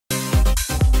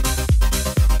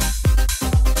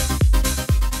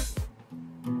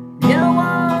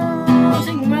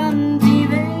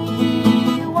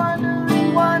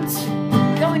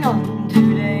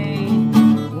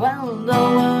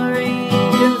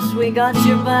we got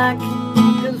your back,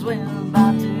 'cause we're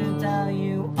about to tell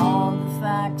you all the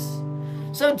facts.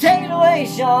 So take it away,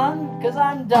 Sean, 'cause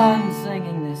I'm done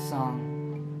singing this song.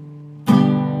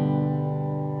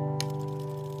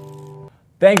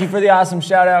 Thank you for the awesome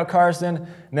shout out, Carson.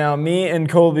 Now me and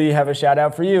Colby have a shout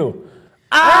out for you.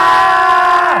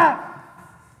 Ah!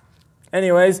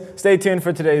 Anyways, stay tuned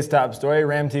for today's top story.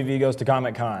 RamTV goes to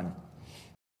Comic-Con.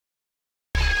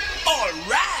 All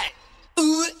right.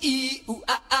 Ooh, ee, ooh,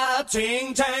 ah, ah,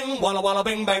 ting, tang, walla, walla,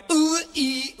 bang, bang. Ooh,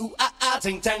 ee, ooh, ah, ah,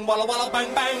 ting, tang, walla, walla,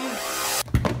 bang, bang.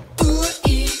 Ooh,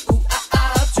 ee, ooh, ah,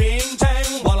 ah, ting,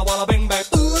 tang, walla, walla, bang, bang.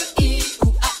 Ooh, ee,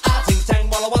 ooh, ah, ah, ting, tang,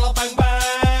 walla, walla, bang, bang.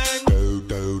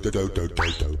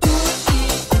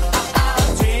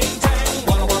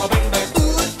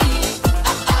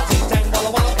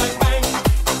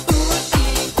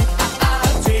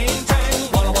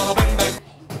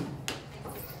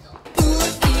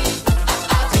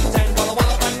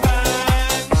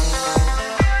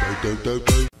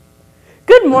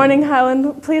 Good morning,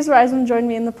 Highland. Please rise and join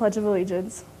me in the Pledge of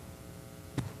Allegiance.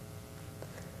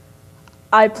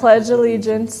 I pledge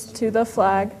allegiance to the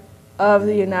flag of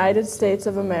the United States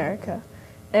of America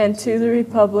and to the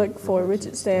republic for which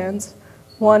it stands,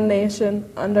 one nation,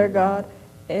 under God,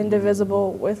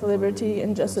 indivisible, with liberty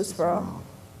and justice for all.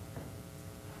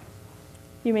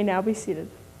 You may now be seated.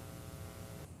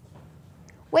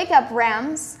 Wake up,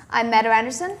 Rams. I'm Meadow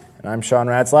Anderson. And I'm Sean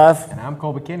Ratzlaff. And I'm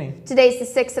Colby Kinney. Today's the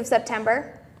 6th of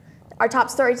September. Our top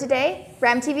story today,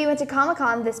 RamTV went to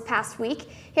Comic-Con this past week.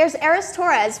 Here's Eris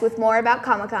Torres with more about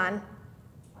Comic-Con.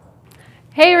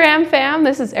 Hey Ram fam,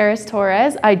 this is Eris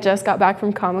Torres. I just got back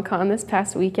from Comic-Con this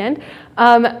past weekend.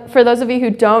 For those of you who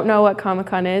don't know what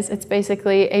Comic-Con is, it's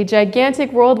basically a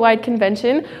gigantic worldwide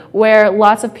convention where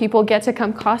lots of people get to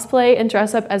come cosplay and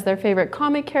dress up as their favorite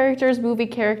comic characters, movie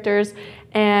characters,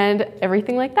 and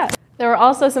everything like that. There were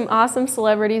also some awesome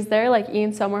celebrities there like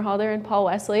Ian Somerhalder and Paul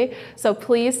Wesley, so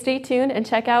please stay tuned and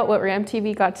check out what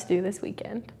RamTV got to do this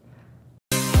weekend.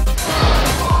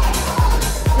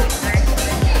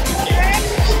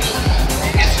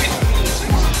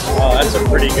 Oh, that's a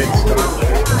pretty good start.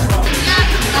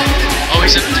 Oh,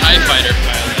 he's a TIE fighter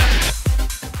pilot.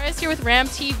 I'm here with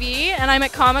RamTV, and I'm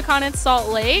at Comic-Con in Salt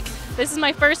Lake. This is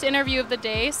my first interview of the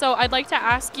day, so I'd like to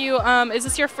ask you, is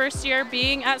this your first year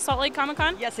being at Salt Lake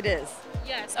Comic-Con? Yes, it is.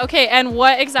 Yes. Okay, and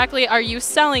what exactly are you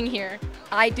selling here?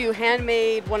 I do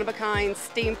handmade, one-of-a-kind,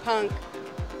 steampunk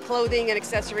clothing and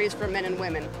accessories for men and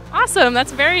women. Awesome,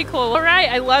 that's very cool. All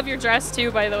right, I love your dress too,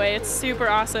 by the way. It's super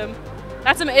awesome.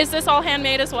 Is this all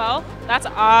handmade as well? That's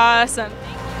awesome.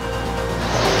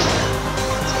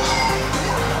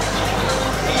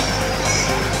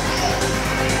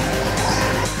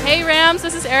 Hey Rams,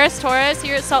 this is Eris Torres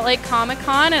here at Salt Lake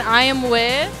Comic-Con, and I am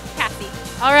with Cassie.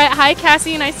 All right, hi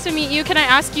Cassie, nice to meet you. Can I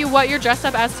ask you what you're dressed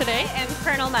up as today? I am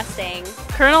Colonel Mustang.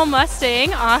 Colonel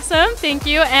Mustang, awesome, thank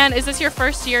you. And is this your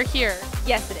first year here?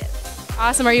 Yes, it is.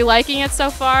 Awesome, are you liking it so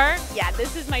far? Yeah,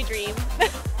 this is my dream.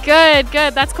 Good,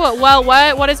 that's cool. Well,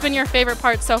 what has been your favorite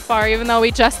part so far, even though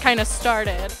we just kind of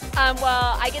started?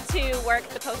 Well, I get to work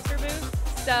the poster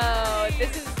booth, so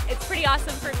it's pretty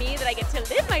awesome for me that I get to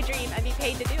live my dream and be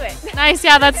paid to do it. Nice,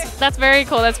 yeah, that's very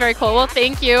cool. That's very cool. Well,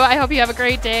 thank you. I hope you have a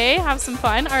great day. Have some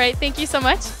fun. All right, thank you so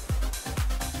much.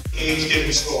 Age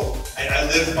in school. I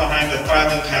lived behind a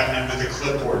filing cabinet with a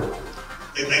clipboard.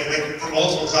 For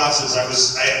multiple classes,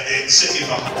 they'd sit me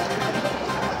behind.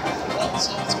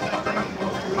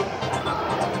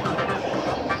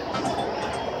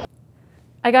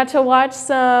 I got to watch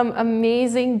some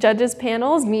amazing judges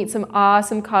panels, meet some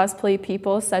awesome cosplay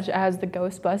people such as the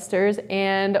Ghostbusters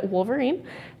and Wolverine.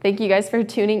 Thank you guys for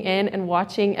tuning in and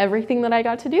watching everything that I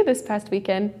got to do this past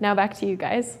weekend. Now back to you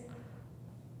guys.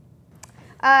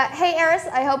 Hey Eris,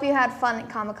 I hope you had fun at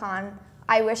Comic-Con.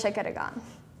 I wish I could have gone.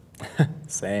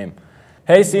 Same.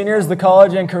 Hey seniors, the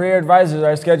college and career advisors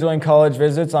are scheduling college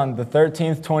visits on the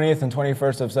 13th, 20th, and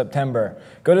 21st of September.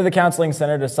 Go to the counseling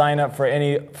center to sign up for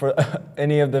any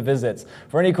of the visits.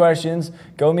 For any questions,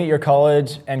 go meet your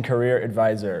college and career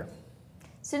advisor.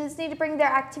 Students need to bring their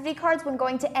activity cards when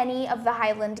going to any of the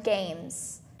Highland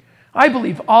games. I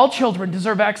believe all children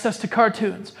deserve access to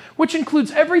cartoons, which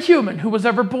includes every human who was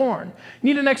ever born.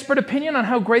 Need an expert opinion on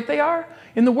how great they are?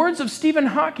 In the words of Stephen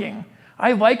Hawking,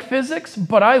 I like physics,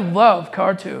 but I love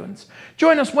cartoons.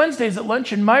 Join us Wednesdays at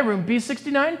lunch in my room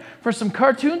B69 for some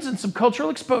cartoons and some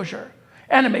cultural exposure.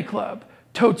 Anime Club.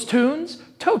 Totes tunes,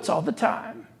 totes all the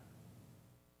time.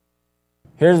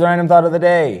 Here's the random thought of the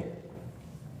day.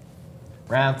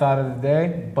 Random thought of the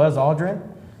day, Buzz Aldrin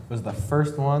was the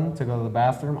first one to go to the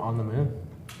bathroom on the moon.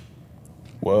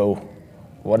 Whoa,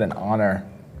 what an honor.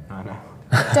 I know.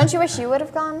 Don't you wish you would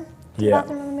have gone? Yeah.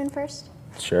 Bathroom on the moon first?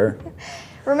 Sure.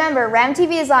 Remember,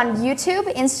 RamTV is on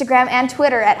YouTube, Instagram, and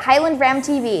Twitter at Highland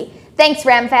RamTV. Thanks,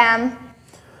 Ram fam.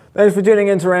 Thanks for tuning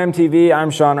in to RamTV.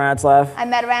 I'm Sean Ratzlaff. I'm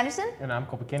Meta Anderson. And I'm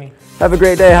Cole McKinney. Have a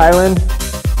great day, Highland.